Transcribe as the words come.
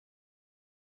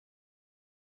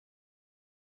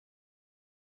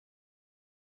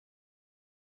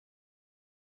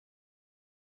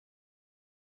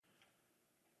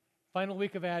Final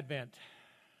week of Advent.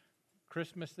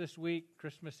 Christmas this week,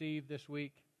 Christmas Eve this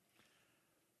week.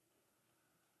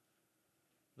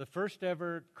 The first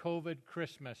ever COVID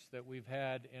Christmas that we've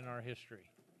had in our history.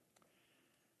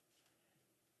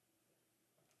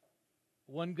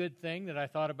 One good thing that I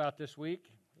thought about this week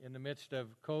in the midst of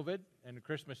COVID and the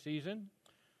Christmas season,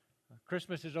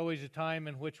 Christmas is always a time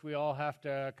in which we all have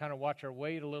to kind of watch our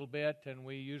weight a little bit, and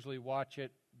we usually watch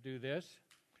it do this.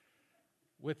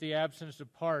 With the absence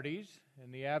of parties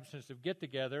and the absence of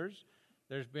get-togethers,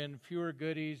 there's been fewer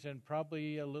goodies and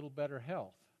probably a little better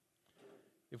health.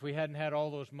 If we hadn't had all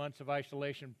those months of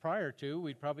isolation prior to,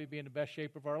 we'd probably be in the best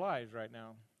shape of our lives right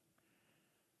now.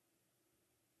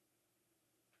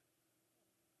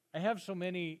 I have so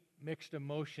many mixed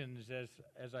emotions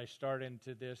as I start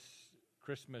into this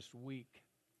Christmas week.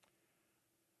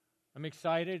 I'm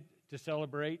excited to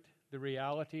celebrate the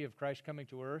reality of Christ coming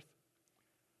to earth,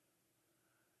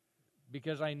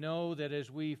 because I know that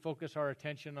as we focus our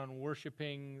attention on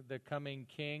worshiping the coming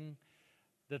King,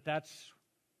 that's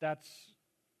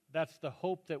the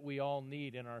hope that we all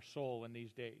need in our soul in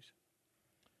these days.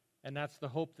 And that's the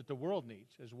hope that the world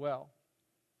needs as well.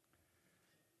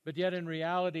 But yet in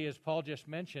reality, as Paul just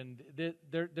mentioned,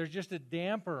 there's just a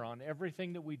damper on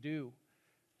everything that we do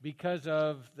because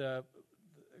of the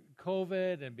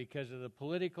COVID and because of the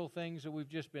political things that we've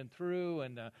just been through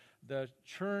and the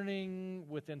churning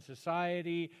within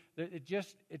society. It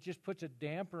just puts a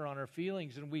damper on our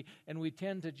feelings, and we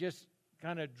tend to just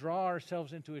kind of draw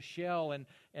ourselves into a shell and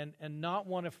not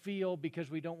want to feel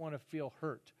because we don't want to feel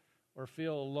hurt or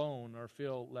feel alone or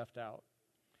feel left out.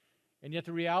 And yet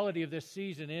the reality of this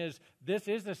season is the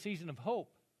season of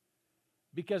hope,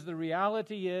 because the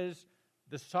reality is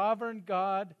the sovereign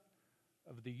God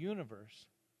of the universe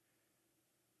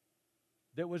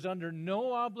that was under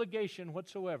no obligation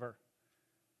whatsoever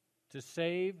to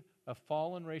save a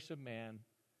fallen race of man,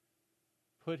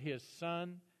 put His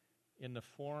Son in the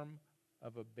form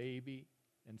of a baby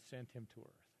and sent Him to earth.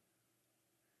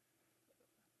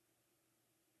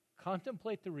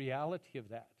 Contemplate the reality of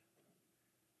that.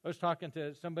 I was talking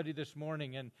to somebody this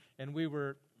morning, and we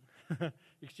were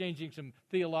exchanging some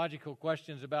theological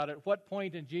questions about it. At what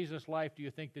point in Jesus' life do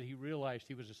you think that He realized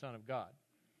He was the Son of God?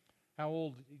 How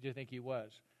old do you think He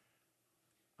was?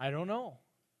 I don't know.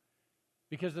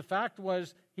 Because the fact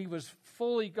was, He was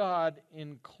fully God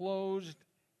enclosed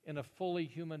in a fully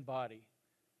human body.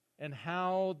 And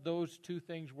how those two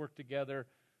things work together,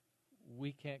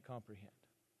 we can't comprehend.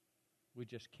 We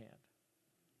just can't.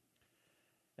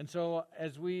 And so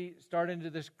as we start into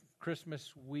this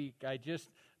Christmas week, I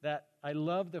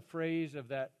love the phrase of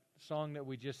that song that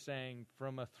we just sang,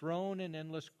 from a throne in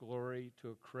endless glory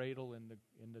to a cradle in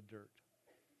the dirt.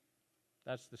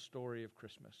 That's the story of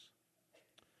Christmas.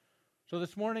 So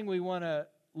this morning we want to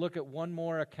look at one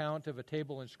more account of a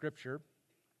table in Scripture.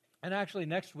 And actually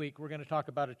next week we're going to talk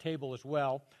about a table as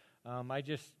well.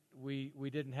 We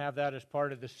didn't have that as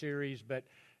part of the series, but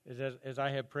as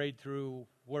I have prayed through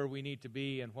where we need to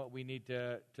be and what we need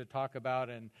to talk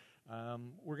about, and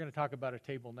we're going to talk about a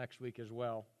table next week as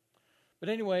well. But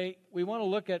anyway, we want to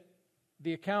look at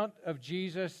the account of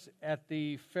Jesus at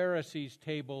the Pharisees'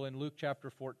 table in Luke chapter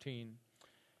 14.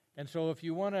 And so if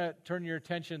you want to turn your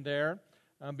attention there,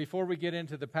 before we get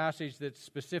into the passage that's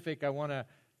specific, I want to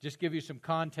just give you some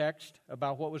context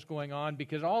about what was going on,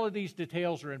 because all of these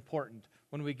details are important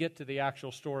when we get to the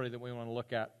actual story that we want to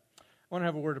look at. I want to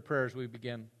have a word of prayer as we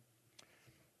begin.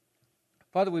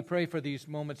 Father, we pray for these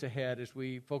moments ahead as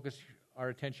we focus our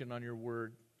attention on your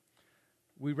word.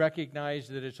 We recognize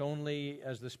that it's only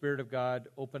as the Spirit of God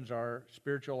opens our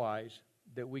spiritual eyes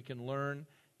that we can learn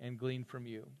and glean from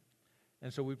you.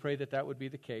 And so we pray that that would be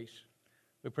the case.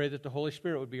 We pray that the Holy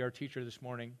Spirit would be our teacher this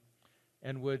morning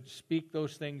and would speak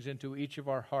those things into each of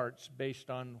our hearts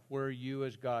based on where you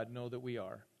as God know that we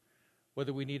are.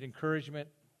 Whether we need encouragement,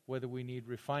 whether we need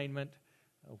refinement,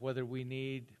 whether we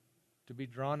need to be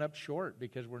drawn up short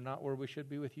because we're not where we should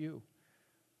be with you.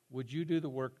 Would you do the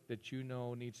work that you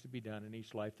know needs to be done in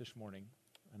each life this morning?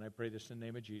 And I pray this in the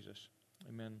name of Jesus.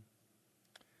 Amen.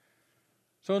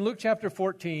 So in Luke chapter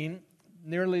 14,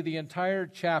 nearly the entire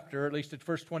chapter, at least the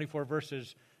first 24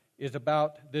 verses, is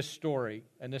about this story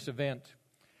and this event.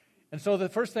 And so the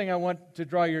first thing I want to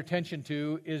draw your attention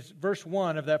to is verse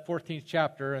 1 of that 14th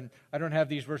chapter. And I don't have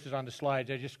these verses on the slides.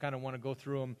 I just kind of want to go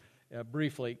through them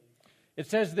briefly. It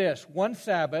says this: one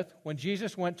Sabbath, when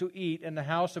Jesus went to eat in the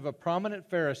house of a prominent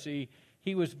Pharisee,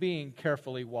 He was being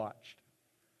carefully watched.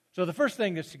 So the first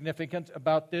thing that's significant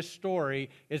about this story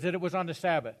is that it was on the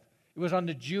Sabbath. It was on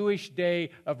the Jewish day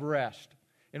of rest.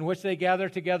 in which they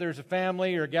gathered together as a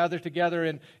family or gathered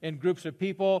together in groups of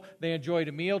people. They enjoyed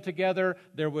a meal together.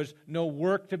 There was no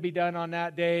work to be done on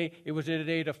that day. It was a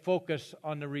day to focus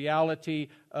on the reality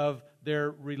of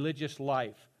their religious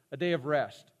life, a day of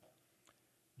rest.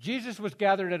 Jesus was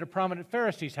gathered at a prominent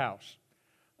Pharisee's house.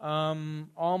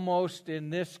 Almost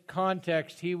in this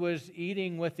context, he was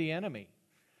eating with the enemy.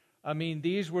 I mean,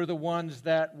 these were the ones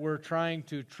that were trying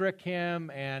to trick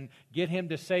him and get him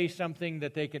to say something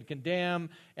that they could condemn.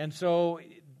 And so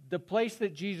the place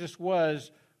that Jesus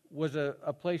was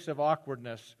a place of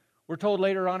awkwardness. We're told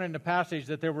later on in the passage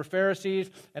that there were Pharisees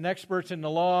and experts in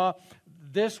the law.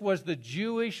 This was the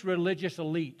Jewish religious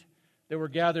elite that were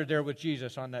gathered there with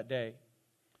Jesus on that day.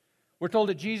 We're told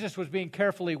that Jesus was being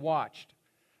carefully watched,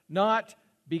 not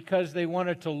because they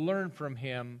wanted to learn from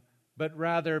him, but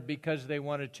rather because they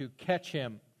wanted to catch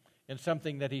him in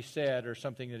something that he said or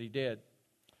something that he did.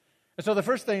 And so the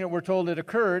first thing that we're told that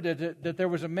occurred is that there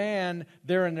was a man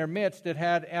there in their midst that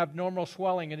had abnormal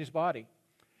swelling in his body.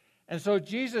 And so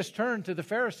Jesus turned to the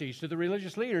Pharisees, to the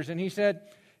religious leaders, and he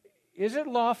said, "Is it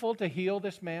lawful to heal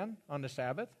this man on the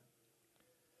Sabbath?"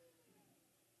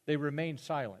 They remained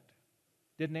silent,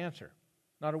 didn't answer,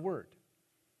 not a word,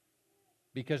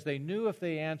 because they knew if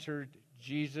they answered,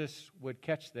 Jesus would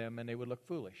catch them and they would look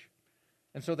foolish.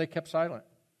 And so they kept silent.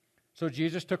 So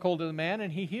Jesus took hold of the man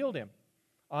and he healed him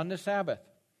on the Sabbath,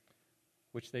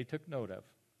 which they took note of,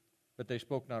 but they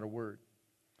spoke not a word.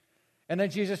 And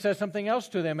then Jesus says something else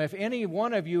to them. "If any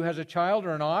one of you has a child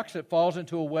or an ox that falls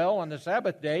into a well on the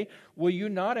Sabbath day, will you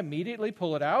not immediately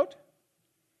pull it out?"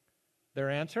 Their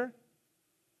answer?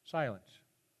 Silence.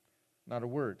 Not a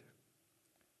word.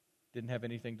 Didn't have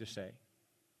anything to say.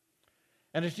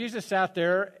 And as Jesus sat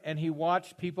there and he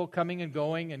watched people coming and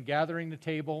going and gathering at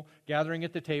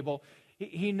the table,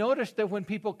 he noticed that when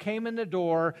people came in the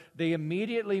door, they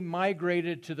immediately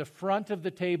migrated to the front of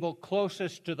the table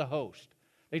closest to the host.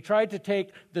 They tried to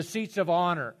take the seats of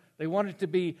honor. They wanted to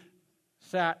be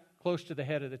sat close to the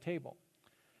head of the table.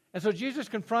 And so Jesus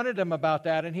confronted them about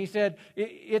that, and he said,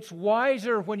 it's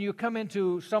wiser when you come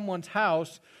into someone's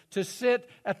house to sit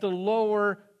at the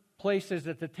lower places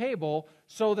at the table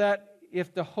so that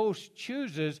if the host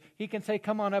chooses, he can say,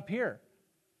 "Come on up here."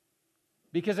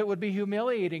 Because it would be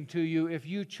humiliating to you if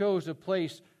you chose a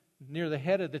place near the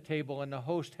head of the table and the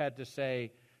host had to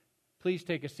say, "Please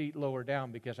take a seat lower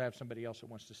down because I have somebody else that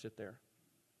wants to sit there."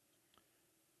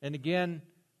 And again,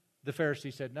 the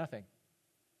Pharisee said nothing.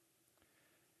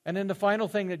 And then the final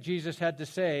thing that Jesus had to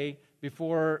say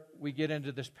before we get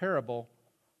into this parable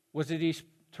was that he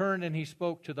turned and he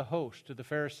spoke to the host, to the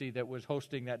Pharisee that was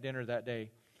hosting that dinner that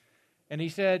day. And he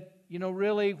said,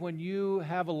 really, when you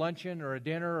have a luncheon or a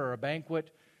dinner or a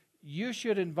banquet, you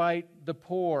should invite the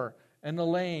poor and the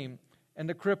lame and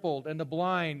the crippled and the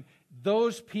blind,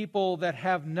 those people that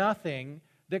have nothing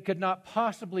that could not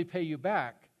possibly pay you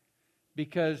back,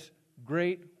 because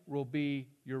great will be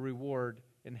your reward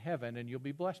in heaven, and you'll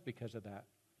be blessed because of that.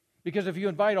 Because if you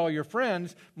invite all your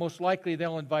friends, most likely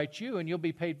they'll invite you, and you'll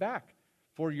be paid back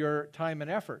for your time and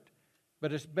effort.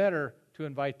 But it's better to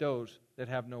invite those that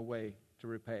have no way to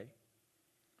repay.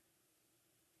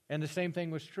 And the same thing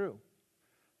was true.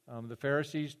 The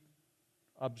Pharisees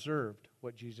observed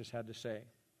what Jesus had to say.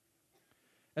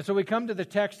 And so we come to the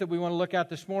text that we want to look at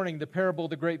this morning, the parable of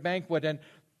the great banquet. And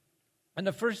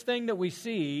the first thing that we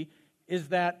see is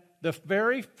that the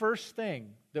very first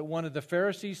thing that one of the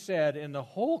Pharisees said in the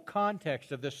whole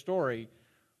context of this story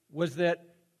was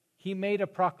that he made a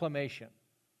proclamation.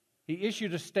 He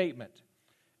issued a statement.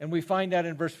 And we find that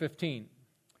in verse 15.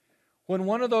 When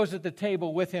one of those at the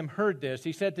table with him heard this,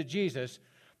 he said to Jesus,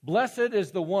 "Blessed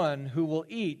is the one who will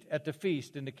eat at the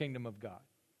feast in the kingdom of God."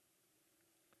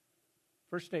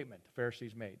 First statement the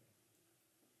Pharisees made.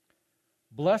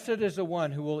 Blessed is the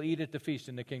one who will eat at the feast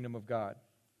in the kingdom of God.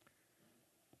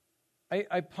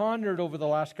 I pondered over the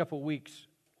last couple of weeks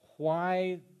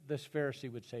why this Pharisee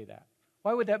would say that.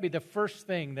 Why would that be the first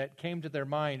thing that came to their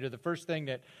mind, or the first thing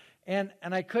that... And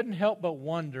I couldn't help but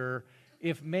wonder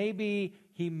if maybe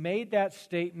he made that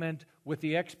statement with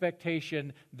the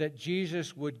expectation that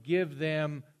Jesus would give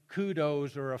them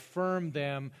kudos or affirm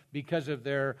them because of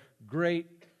their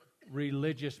great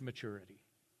religious maturity.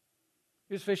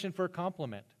 He was fishing for a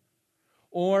compliment.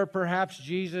 Or perhaps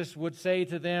Jesus would say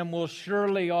to them, "Well,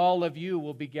 surely all of you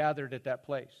will be gathered at that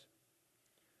place."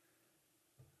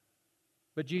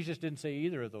 But Jesus didn't say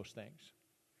either of those things.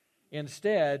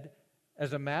 Instead,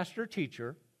 as a master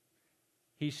teacher,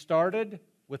 he started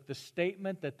with the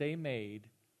statement that they made,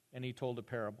 and he told a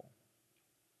parable.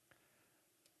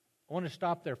 I want to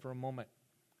stop there for a moment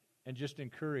and just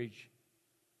encourage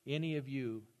any of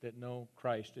you that know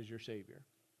Christ as your Savior.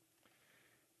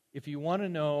 If you want to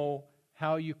know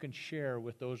how you can share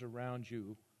with those around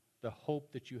you the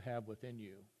hope that you have within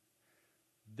you,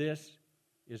 this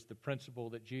is the principle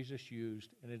that Jesus used,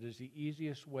 and it is the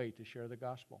easiest way to share the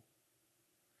gospel.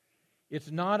 It's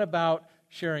not about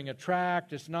sharing a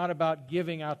tract. It's not about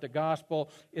giving out the gospel.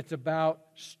 It's about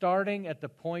starting at the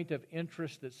point of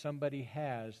interest that somebody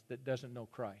has that doesn't know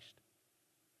Christ.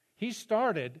 He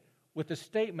started with the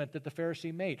statement that the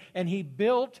Pharisee made, and he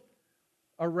built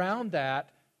around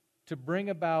that to bring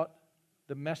about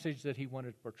the message that he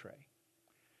wanted to portray.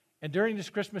 And during this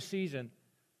Christmas season,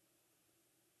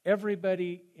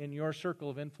 everybody in your circle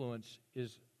of influence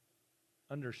is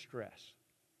under stress.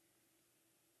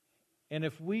 And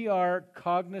if we are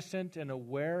cognizant and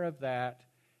aware of that,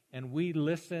 and we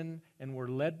listen and we're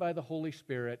led by the Holy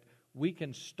Spirit, we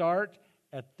can start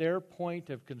at their point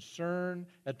of concern,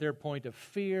 at their point of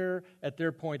fear, at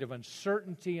their point of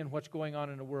uncertainty in what's going on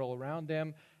in the world around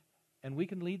them, and we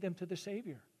can lead them to the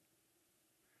Savior.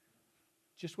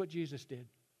 Just what Jesus did.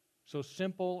 So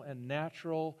simple and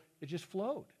natural, it just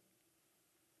flowed.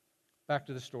 Back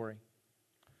to the story.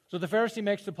 So the Pharisee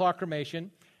makes the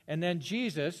proclamation, and then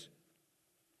Jesus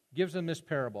gives them this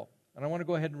parable. And I want to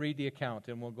go ahead and read the account,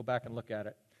 and we'll go back and look at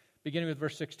it. Beginning with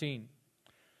verse 16.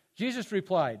 Jesus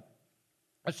replied,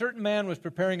 "A certain man was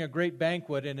preparing a great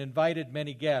banquet and invited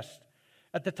many guests.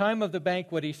 At the time of the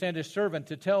banquet, he sent his servant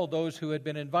to tell those who had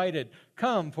been invited,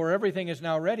 'Come, for everything is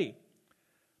now ready.'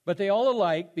 But they all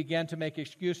alike began to make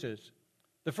excuses.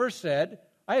 The first said,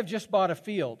 'I have just bought a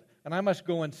field, and I must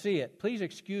go and see it. Please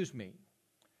excuse me.'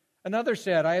 Another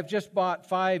said, 'I have just bought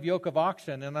 5 yoke of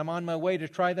oxen, and I'm on my way to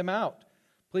try them out.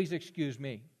 Please excuse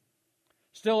me.'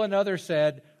 Still another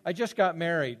said, 'I just got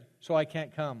married, so I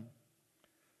can't come.'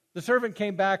 The servant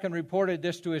came back and reported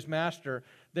this to his master.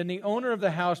 Then the owner of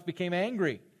the house became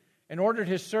angry and ordered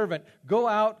his servant, 'Go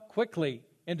out quickly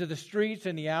into the streets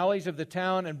and the alleys of the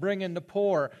town and bring in the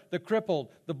poor, the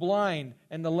crippled, the blind,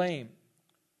 and the lame.'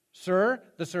 'Sir,'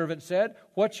 the servant said,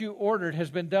 'what you ordered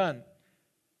has been done,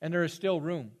 and there is still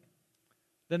room.'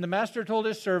 Then the master told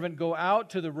his servant, 'Go out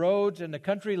to the roads and the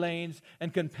country lanes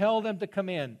and compel them to come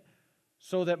in,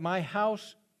 so that my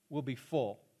house will be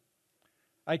full.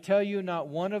 I tell you, not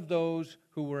one of those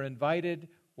who were invited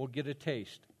will get a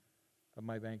taste of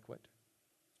my banquet.'"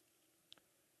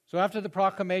 So after the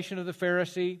proclamation of the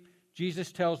Pharisee,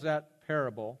 Jesus tells that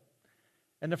parable.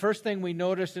 And the first thing we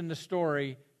notice in the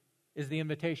story is the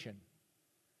invitation.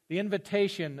 The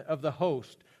invitation of the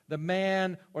host, the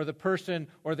man or the person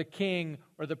or the king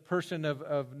or the person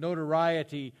of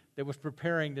notoriety that was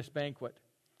preparing this banquet.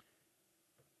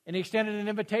 And he extended an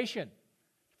invitation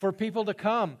for people to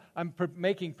come. I'm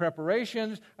making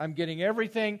preparations. I'm getting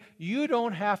everything. You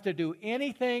don't have to do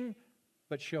anything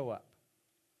but show up.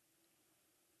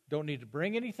 Don't need to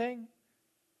bring anything.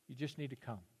 You just need to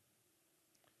come.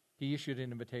 He issued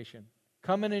an invitation.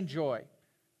 Come and enjoy.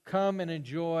 Come and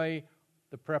enjoy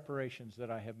the preparations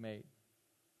that I have made.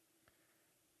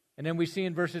 And then we see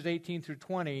in verses 18 through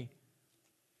 20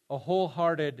 a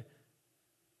wholehearted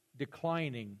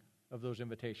declining of those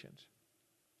invitations.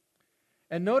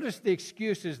 And notice the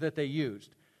excuses that they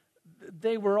used.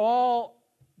 They were all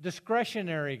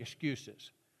discretionary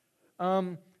excuses.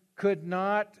 Could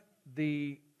not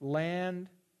the land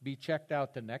be checked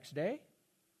out the next day?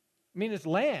 I mean, it's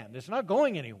land. It's not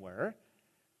going anywhere.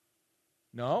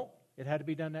 No, it had to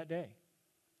be done that day.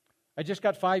 I just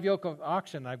got 5 yoke of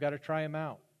oxen. I've got to try them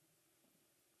out.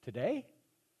 Today?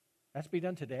 That's to be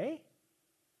done today?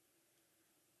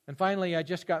 And finally, I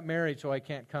just got married, so I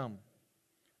can't come.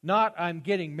 Not I'm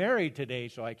getting married today,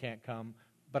 so I can't come,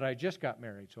 but I just got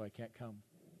married, so I can't come.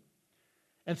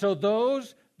 And so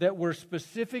those that were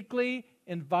specifically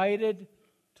invited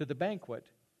to the banquet,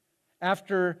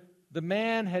 after the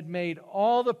man had made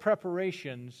all the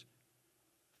preparations,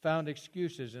 found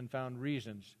excuses and found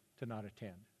reasons to not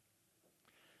attend.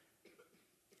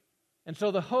 And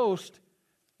so the host,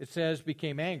 it says,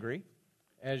 became angry,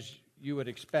 as you would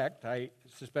expect. I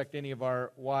suspect any of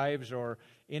our wives or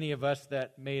any of us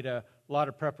that made a lot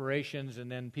of preparations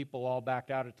and then people all backed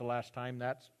out at the last time,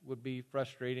 that would be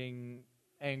frustrating.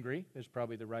 Angry is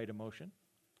probably the right emotion.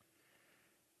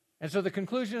 And so the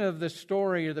conclusion of the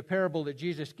story or the parable that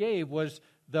Jesus gave was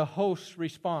the host's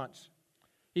response.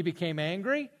 He became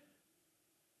angry,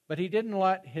 but he didn't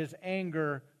let his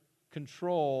anger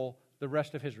control the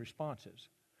rest of his responses.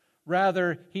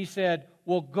 Rather, he said,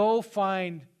 well, go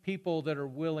find people that are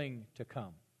willing to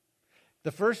come.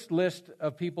 The first list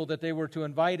of people that they were to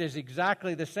invite is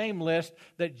exactly the same list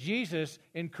that Jesus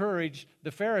encouraged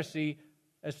the Pharisee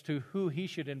as to who he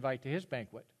should invite to his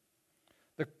banquet.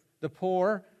 The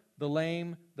poor, the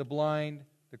lame, the blind,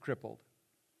 the crippled.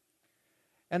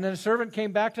 And then the servant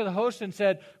came back to the host and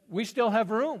said, we still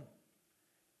have room.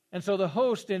 And so the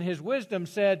host, in his wisdom,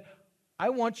 said, I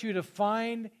want you to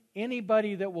find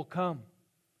anybody that will come.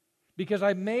 Because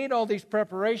I've made all these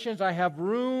preparations. I have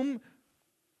room.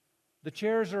 The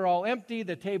chairs are all empty.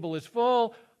 The table is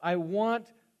full. I want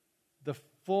the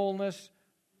fullness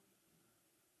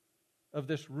of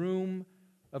this room,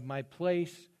 of my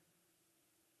place.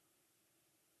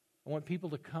 I want people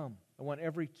to come. I want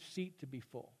every seat to be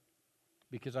full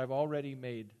because I've already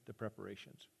made the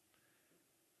preparations.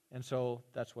 And so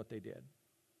that's what they did.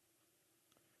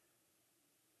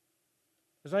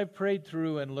 As I've prayed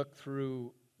through and looked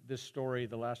through this story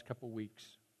the last couple weeks,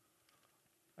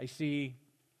 I see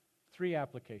three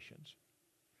applications.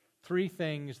 Three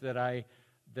things that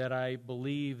I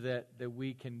believe that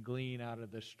we can glean out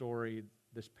of this story,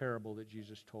 this parable that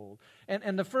Jesus told.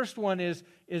 And the first one is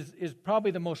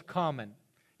probably the most common.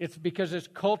 It's because it's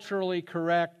culturally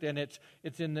correct, and it's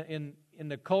in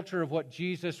the culture of what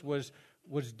Jesus was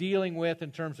dealing with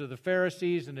in terms of the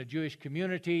Pharisees and the Jewish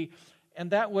community, and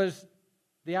that was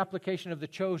the application of the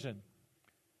chosen.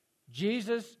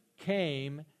 Jesus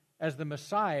came as the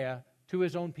Messiah to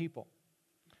his own people.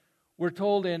 We're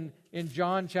told in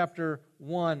John chapter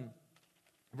 1,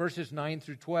 verses 9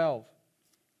 through 12.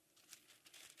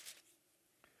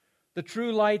 The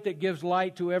true light that gives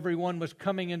light to everyone was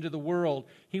coming into the world.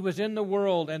 He was in the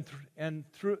world, and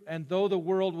though the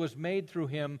world was made through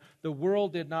him, the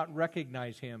world did not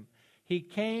recognize him. He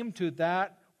came to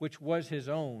that which was his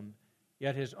own,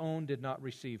 yet his own did not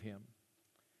receive him.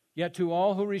 Yet to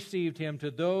all who received him, to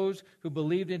those who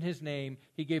believed in his name,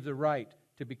 he gave the right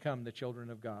to become the children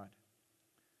of God.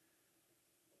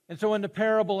 And so in the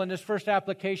parable, in this first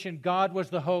application, God was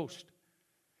the host.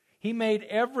 He made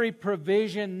every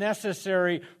provision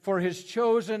necessary for his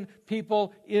chosen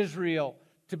people, Israel,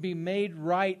 to be made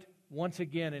right once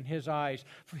again in his eyes.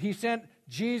 He sent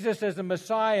Jesus as the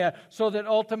Messiah so that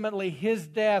ultimately his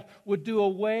death would do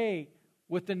away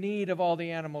with the need of all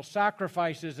the animal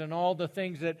sacrifices and all the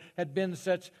things that had been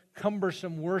such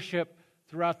cumbersome worship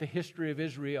throughout the history of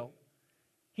Israel.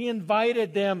 He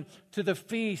invited them to the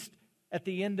feast at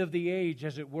the end of the age,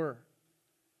 as it were,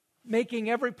 making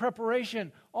every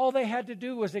preparation. All they had to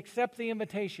do was accept the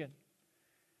invitation.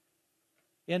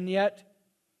 And yet,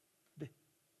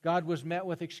 God was met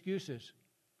with excuses.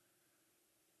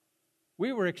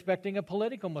 We were expecting a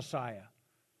political Messiah,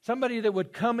 somebody that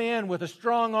would come in with a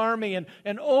strong army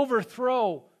and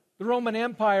overthrow the Roman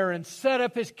Empire and set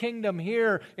up his kingdom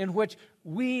here, in which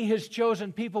we, his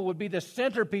chosen people, would be the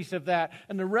centerpiece of that,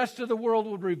 and the rest of the world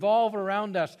would revolve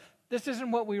around us. This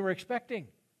isn't what we were expecting.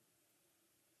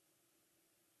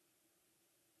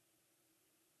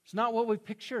 It's not what we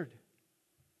pictured.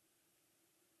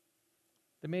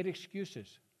 They made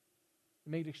excuses.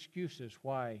 They made excuses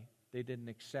why they didn't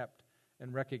accept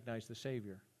and recognize the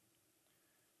Savior,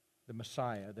 the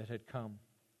Messiah that had come.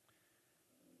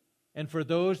 And for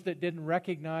those that didn't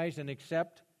recognize and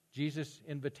accept Jesus'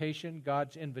 invitation,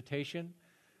 God's invitation,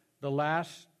 the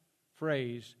last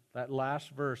phrase, that last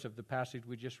verse of the passage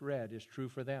we just read, is true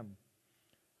for them.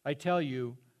 I tell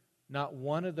you, not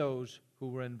one of those who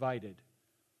were invited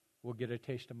will get a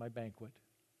taste of my banquet.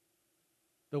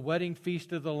 The wedding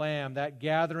feast of the Lamb, that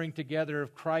gathering together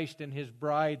of Christ and his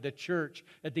bride, the church,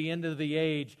 at the end of the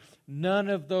age, none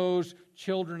of those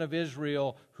children of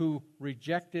Israel who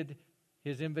rejected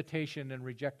his invitation and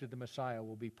rejected the Messiah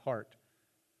will be part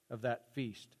of that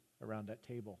feast around that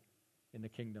table in the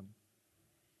kingdom.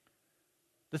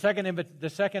 The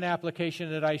second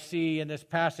application that I see in this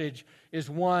passage is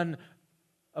one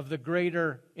of the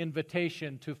greater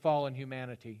invitation to fallen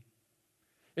humanity.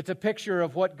 It's a picture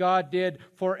of what God did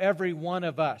for every one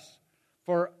of us,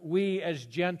 for we as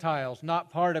Gentiles,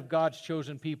 not part of God's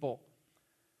chosen people.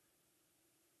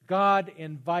 God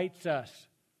invites us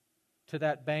to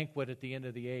that banquet at the end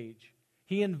of the age.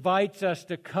 He invites us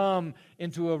to come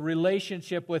into a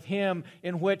relationship with him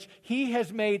in which he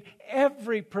has made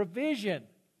every provision.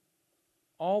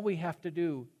 All we have to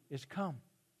do is come.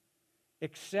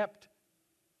 Accept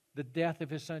the death of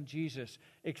his son Jesus.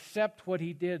 Accept what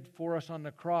he did for us on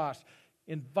the cross.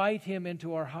 Invite him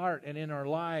into our heart and in our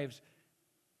lives.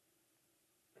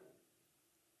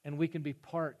 And we can be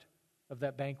part of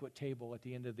that banquet table at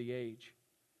the end of the age.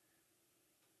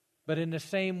 But in the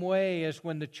same way as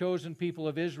when the chosen people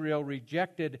of Israel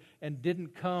rejected and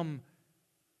didn't come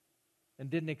and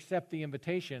didn't accept the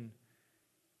invitation,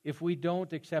 if we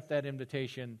don't accept that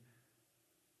invitation,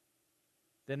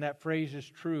 then that phrase is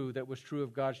true that was true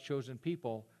of God's chosen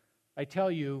people. I tell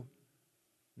you,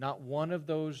 not one of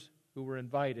those who were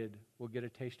invited will get a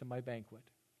taste of my banquet.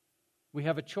 We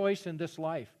have a choice in this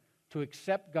life to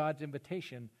accept God's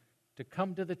invitation to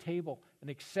come to the table and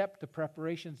accept the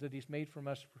preparations that He's made from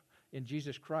us in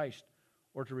Jesus Christ,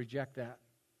 or to reject that.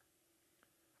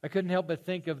 I couldn't help but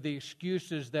think of the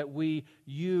excuses that we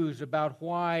use about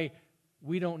why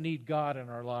we don't need God in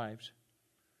our lives.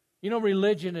 You know,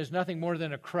 religion is nothing more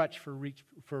than a crutch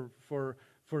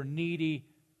for needy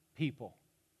people.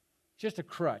 It's just a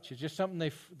crutch. It's just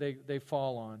something they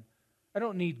fall on. I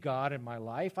don't need God in my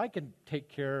life. I can take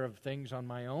care of things on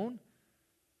my own.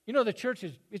 You know, the church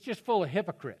it's just full of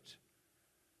hypocrites.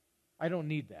 I don't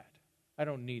need that. I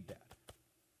don't need that.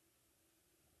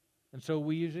 And so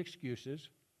we use excuses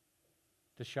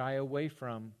to shy away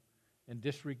from and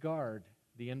disregard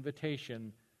the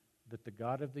invitation that the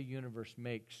God of the universe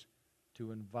makes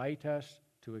to invite us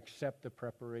to accept the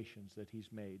preparations that He's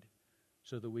made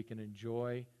so that we can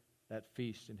enjoy that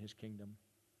feast in His kingdom.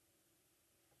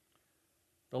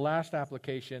 The last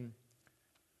application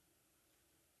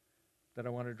that I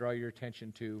want to draw your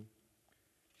attention to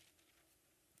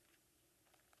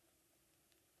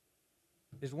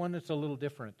is one that's a little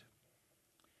different,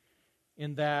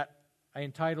 in that I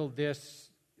entitled this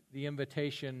The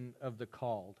Invitation of the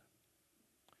Called.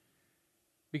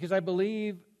 Because I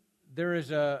believe there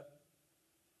is a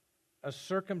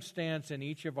circumstance in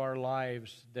each of our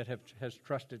lives that has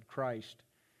trusted Christ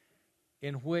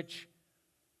in which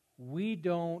we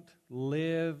don't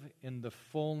live in the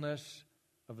fullness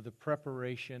of the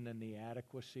preparation and the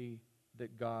adequacy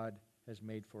that God has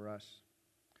made for us.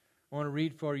 I want to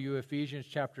read for you Ephesians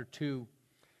chapter 2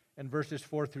 and verses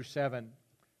 4 through 7,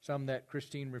 some that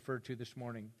Christine referred to this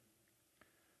morning.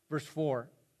 Verse 4,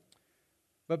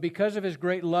 "But because of His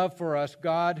great love for us,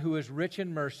 God, who is rich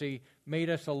in mercy, made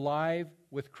us alive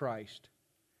with Christ.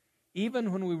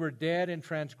 Even when we were dead in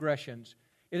transgressions,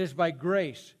 it is by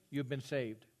grace you have been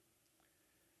saved.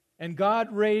 And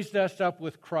God raised us up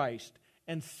with Christ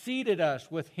and seated us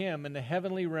with Him in the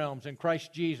heavenly realms in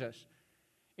Christ Jesus,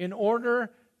 in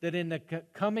order that in the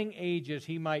coming ages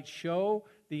He might show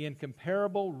the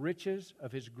incomparable riches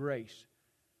of His grace,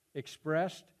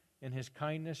 expressed in His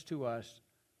kindness to us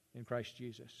in Christ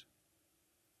Jesus."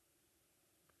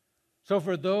 So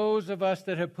for those of us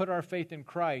that have put our faith in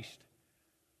Christ,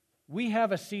 we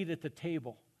have a seat at the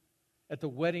table at the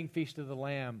wedding feast of the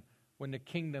Lamb when the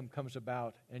kingdom comes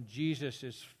about and Jesus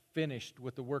is finished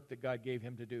with the work that God gave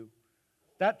Him to do.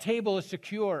 That table is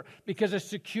secure because it's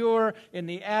secure in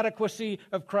the adequacy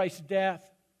of Christ's death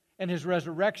and His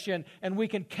resurrection, and we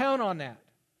can count on that.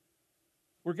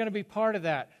 We're going to be part of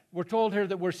that. We're told here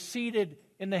that we're seated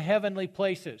in the heavenly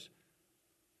places.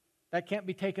 That can't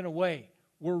be taken away.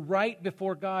 We're right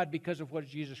before God because of what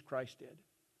Jesus Christ did.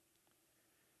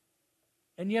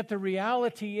 And yet the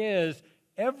reality is,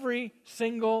 every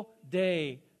single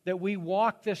day that we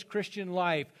walk this Christian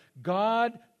life,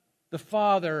 God the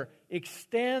Father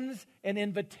extends an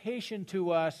invitation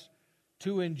to us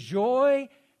to enjoy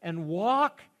and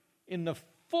walk in the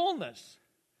fullness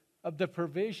of the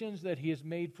provisions that He has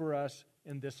made for us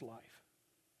in this life.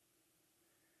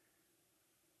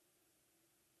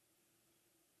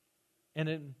 And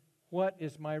in what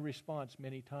is my response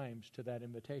many times to that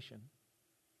invitation?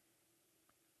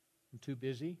 I'm too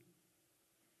busy.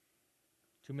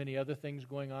 Too many other things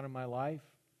going on in my life.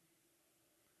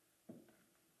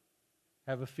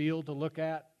 Have a field to look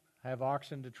at. Have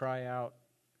oxen to try out.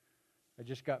 I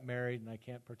just got married and I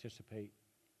can't participate.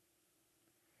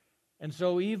 And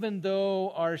so even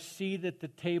though our seat at the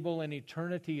table in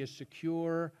eternity is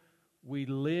secure, we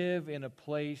live in a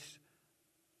place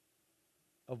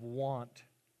of want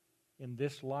in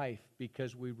this life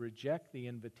because we reject the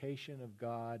invitation of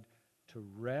God to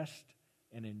rest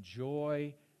and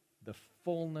enjoy the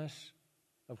fullness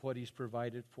of what He's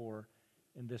provided for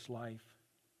in this life.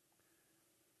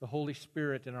 The Holy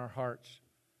Spirit in our hearts,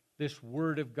 this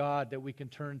Word of God that we can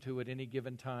turn to at any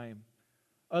given time,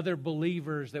 other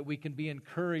believers that we can be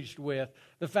encouraged with,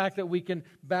 the fact that we can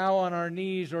bow on our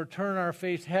knees or turn our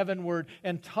face heavenward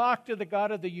and talk to the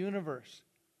God of the universe.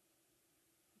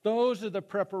 Those are the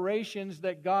preparations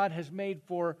that God has made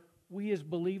for we as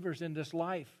believers in this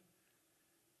life.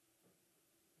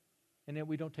 And yet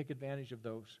we don't take advantage of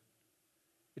those.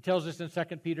 It tells us in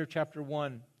 2 Peter chapter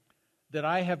 1 that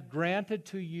I have granted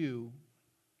to you,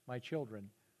 my children,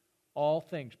 all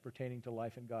things pertaining to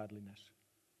life and godliness.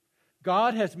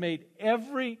 God has made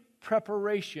every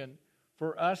preparation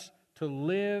for us to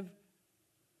live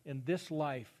in this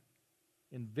life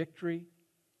in victory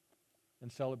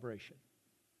and celebration.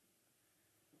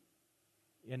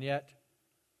 And yet,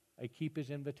 I keep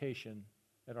His invitation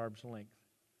at arm's length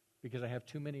because I have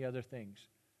too many other things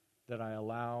that I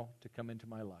allow to come into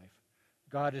my life.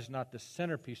 God is not the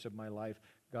centerpiece of my life.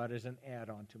 God is an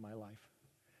add-on to my life.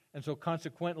 And so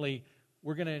consequently,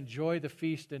 we're going to enjoy the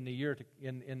feast in the year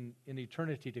in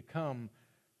eternity to come,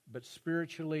 but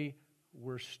spiritually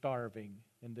we're starving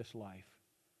in this life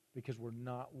because we're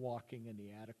not walking in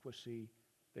the adequacy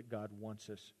that God wants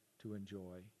us to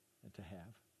enjoy and to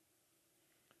have.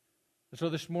 And so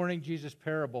this morning, Jesus'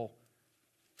 parable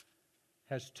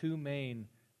has two main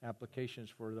applications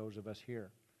for those of us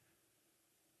here.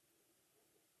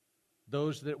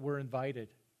 Those that were invited.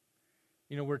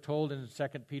 You know, we're told in 2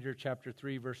 Peter chapter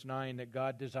 3, verse 9, that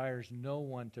God desires no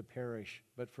one to perish,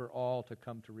 but for all to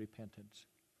come to repentance.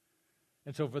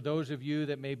 And so for those of you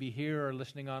that may be here or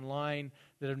listening online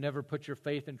that have never put your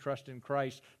faith and trust in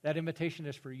Christ, that invitation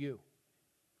is for you.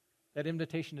 That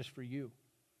invitation is for you.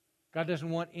 God doesn't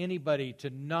want anybody to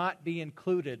not be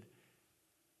included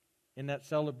in that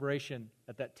celebration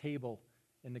at that table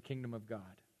in the kingdom of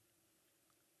God.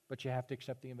 But you have to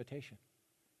accept the invitation.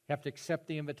 You have to accept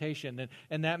the invitation.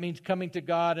 And that means coming to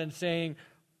God and saying,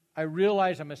 I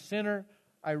realize I'm a sinner.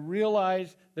 I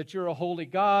realize that you're a holy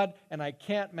God, and I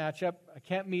can't match up. I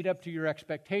can't meet up to your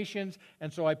expectations.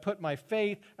 And so I put my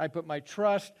faith, I put my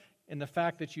trust in the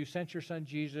fact that you sent your son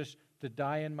Jesus to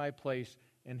die in my place,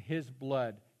 and his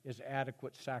blood is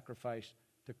adequate sacrifice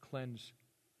to cleanse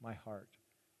my heart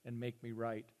and make me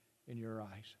right in your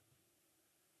eyes.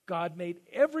 God made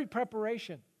every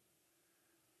preparation.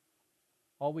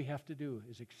 All we have to do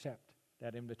is accept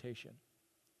that invitation.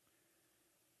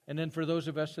 And then for those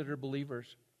of us that are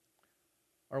believers,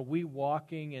 are we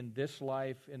walking in this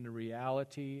life in the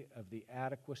reality of the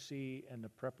adequacy and the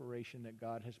preparation that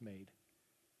God has made?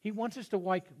 He wants us to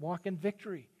walk in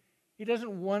victory. He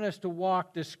doesn't want us to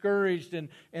walk discouraged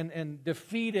and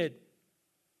defeated.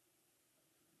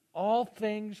 All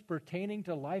things pertaining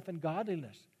to life and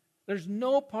godliness. There's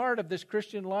no part of this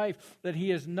Christian life that He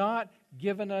has not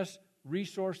given us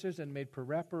resources and made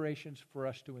preparations for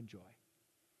us to enjoy.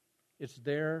 It's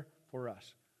there for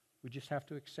us. We just have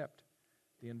to accept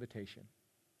the invitation.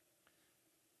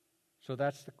 So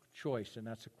that's the choice, and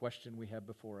that's the question we have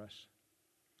before us.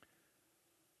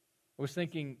 I was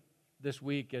thinking this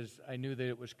week as I knew that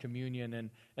it was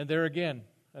communion, and there again,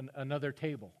 another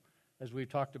table, as we've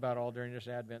talked about all during this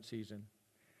Advent season.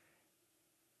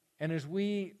 And as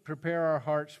we prepare our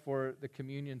hearts for the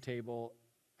communion table,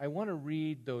 I want to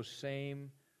read those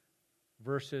same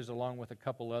verses along with a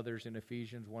couple others in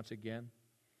Ephesians once again,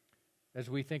 as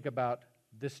we think about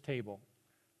this table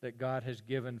that God has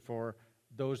given for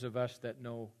those of us that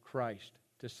know Christ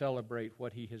to celebrate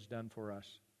what He has done for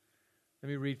us. Let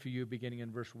me read for you beginning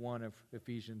in verse 1 of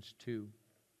Ephesians 2.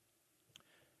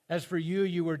 As for you,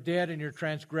 you were dead in your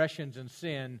transgressions and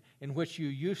sin, in which you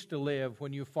used to live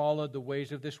when you followed the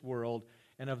ways of this world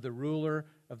and of the ruler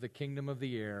of the kingdom of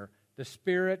the air, the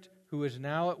Spirit who is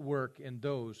now at work in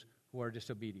those who are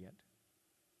disobedient.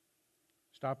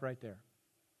 Stop right there.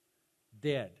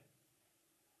 Dead.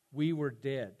 We were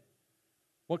dead.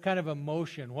 What kind of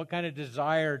emotion, what kind of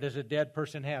desire does a dead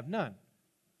person have? None.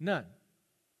 None.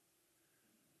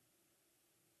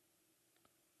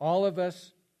 All of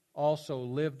us also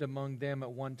lived among them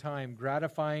at one time,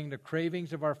 gratifying the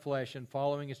cravings of our flesh and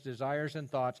following its desires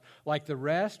and thoughts. Like the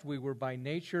rest, we were by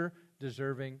nature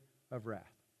deserving of wrath.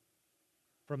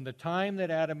 From the time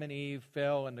that Adam and Eve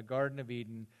fell in the Garden of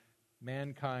Eden,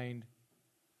 mankind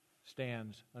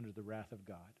stands under the wrath of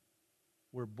God.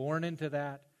 We're born into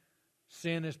that.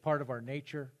 Sin is part of our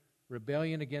nature,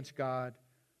 rebellion against God,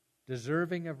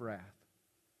 deserving of wrath.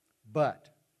 But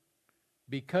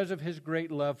because of His great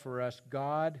love for us,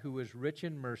 God, who is rich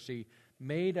in mercy,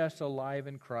 made us alive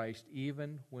in Christ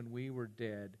even when we were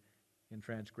dead in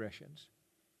transgressions.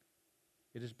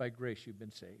 It is by grace you've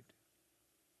been saved.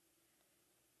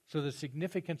 So the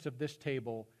significance of this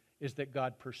table is that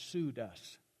God pursued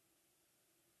us.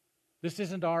 This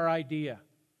isn't our idea.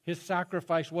 His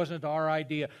sacrifice wasn't our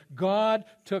idea. God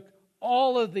took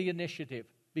all of the initiative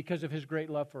because of His great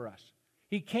love for us.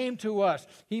 He came to us.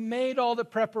 He made all the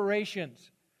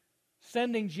preparations,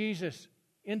 sending Jesus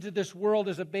into this world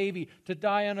as a baby to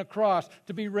die on a cross,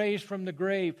 to be raised from the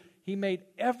grave. He made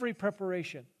every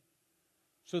preparation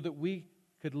so that we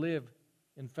could live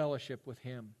in fellowship with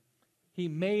Him. He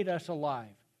made us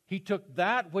alive. He took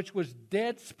that which was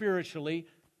dead spiritually,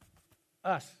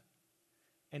 us,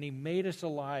 and He made us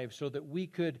alive so that we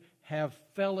could have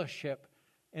fellowship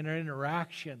and an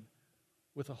interaction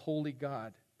with a holy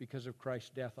God because of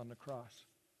Christ's death on the cross.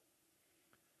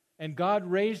 And God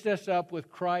raised us up with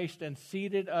Christ and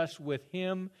seated us with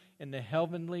Him in the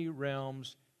heavenly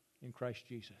realms in Christ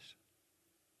Jesus.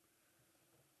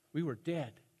 We were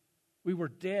dead. We were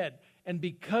dead. And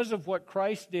because of what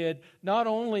Christ did, not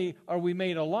only are we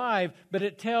made alive, but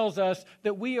it tells us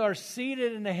that we are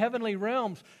seated in the heavenly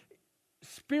realms.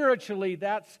 Spiritually,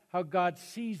 that's how God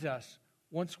sees us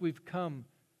once we've come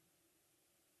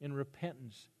in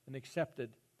repentance and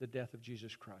accepted the death of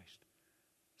Jesus Christ.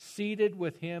 Seated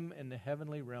with Him in the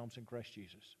heavenly realms in Christ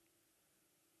Jesus.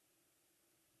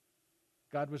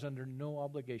 God was under no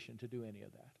obligation to do any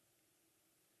of that.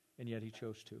 And yet He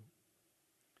chose to.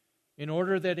 In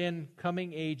order that in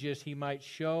coming ages He might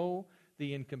show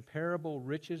the incomparable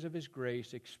riches of His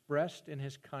grace expressed in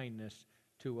His kindness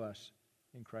to us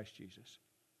in Christ Jesus.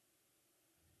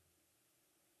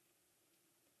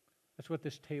 That's what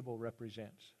this table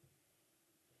represents.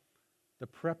 The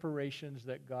preparations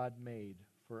that God made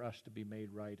for us to be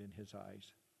made right in His eyes.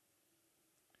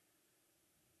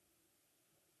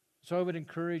 So I would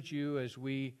encourage you as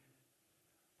we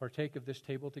partake of this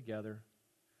table together,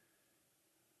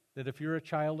 that if you're a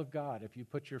child of God, if you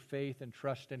put your faith and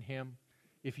trust in Him,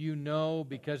 if you know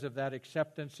because of that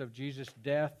acceptance of Jesus'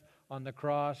 death on the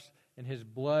cross and His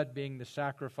blood being the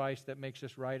sacrifice that makes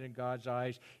us right in God's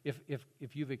eyes, if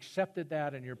you've accepted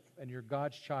that and you're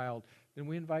God's child, then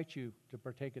we invite you to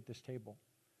partake at this table.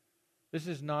 This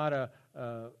is not a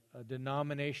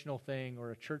denominational thing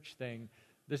or a church thing.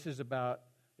 This is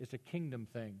it's a kingdom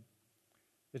thing.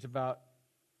 It's about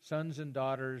sons and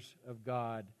daughters of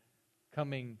God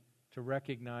coming to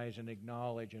recognize and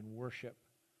acknowledge and worship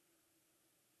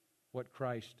what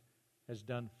Christ has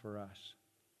done for us.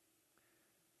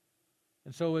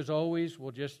 And so, as always,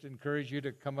 we'll just encourage you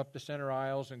to come up the center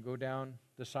aisles and go down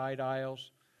the side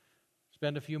aisles.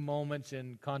 Spend a few moments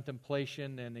in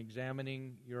contemplation and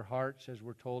examining your hearts, as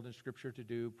we're told in Scripture to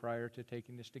do prior to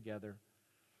taking this together.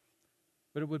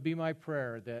 But it would be my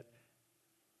prayer that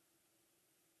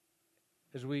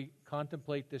as we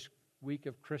contemplate this week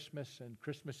of Christmas and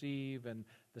Christmas Eve and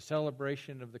the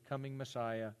celebration of the coming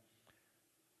Messiah,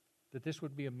 that this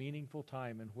would be a meaningful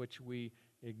time in which we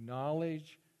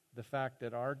acknowledge the fact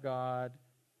that our God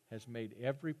has made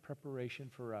every preparation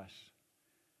for us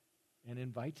and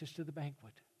invites us to the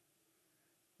banquet.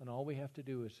 And all we have to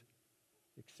do is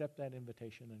accept that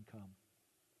invitation and come.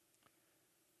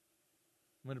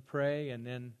 I'm going to pray, and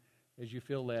then as you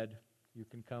feel led, you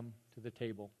can come to the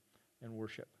table and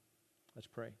worship. Let's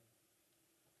pray.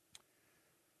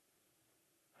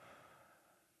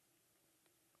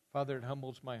 Father, it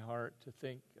humbles my heart to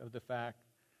think of the fact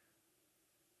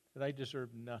that I deserve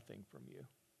nothing from you.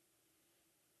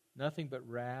 Nothing but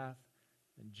wrath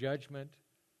and judgment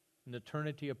and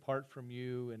eternity apart from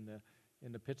you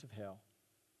in the pits of hell.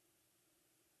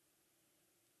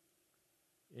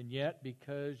 And yet,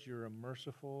 because you're a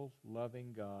merciful,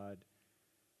 loving God,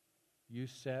 you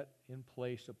set in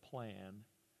place a plan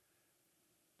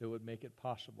that would make it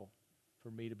possible for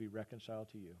me to be reconciled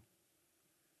to you.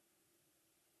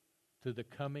 To the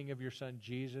coming of your Son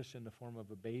Jesus in the form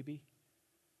of a baby,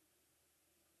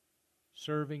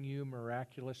 serving you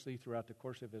miraculously throughout the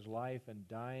course of His life and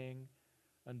dying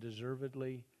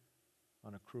undeservedly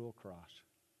on a cruel cross.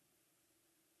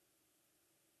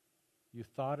 You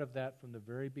thought of that from the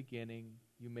very beginning.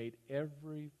 You made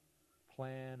every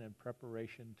plan and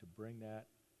preparation to bring that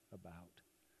about.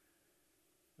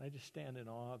 And I just stand in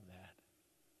awe of that.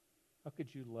 How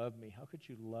could you love me? How could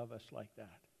you love us like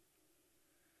that?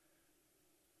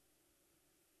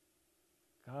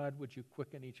 God, would you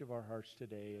quicken each of our hearts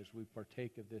today as we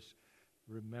partake of this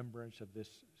remembrance of this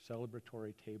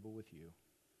celebratory table with you.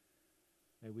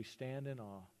 May we stand in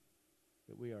awe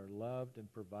that we are loved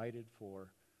and provided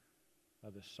for by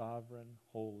the sovereign,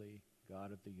 holy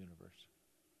God of the universe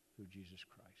through Jesus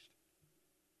Christ.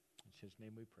 In His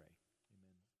name we pray.